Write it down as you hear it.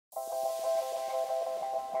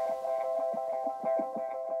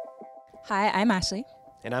Hi, I'm Ashley.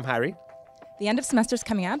 And I'm Harry. The end of semester is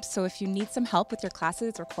coming up, so if you need some help with your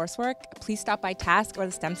classes or coursework, please stop by TASC or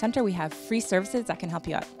the STEM Center. We have free services that can help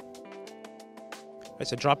you out.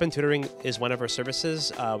 So DropIn Tutoring is one of our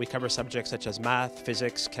services. We cover subjects such as math,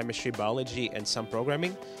 physics, chemistry, biology, and some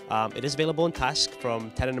programming. It is available in TASC from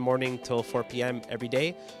 10 in the morning till 4 p.m. every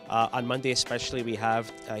day. On Monday especially, we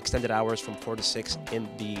have extended hours from 4 to 6 in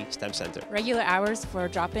the STEM Center. Regular hours for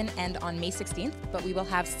drop-in end on May 16th, but we will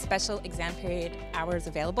have special exam period hours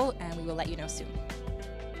available, and we will let you know soon.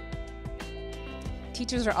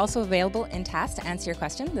 Teachers are also available in TASC to answer your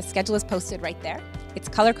question. The schedule is posted right there. It's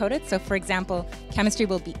color-coded, so for example, chemistry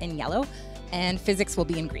will be in yellow and physics will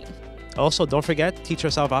be in green. Also, don't forget,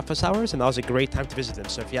 teachers have office hours, and that was a great time to visit them.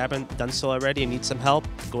 So if you haven't done so already and need some help,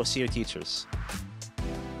 go see your teachers.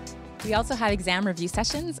 We also have exam review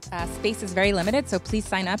sessions. Space is very limited, so please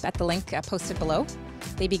sign up at the link posted below.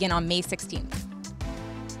 They begin on May 16th.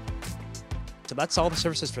 So that's all the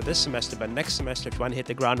services for this semester, but next semester, if you want to hit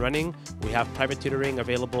the ground running, we have private tutoring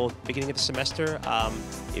available beginning of the semester.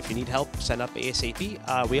 If you need help, sign up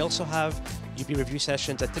ASAP. We also have UP review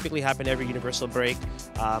sessions that typically happen every universal break,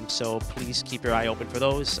 so please keep your eye open for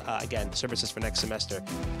those. Again, services for next semester.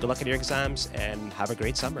 Good luck in your exams and have a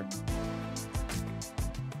great summer.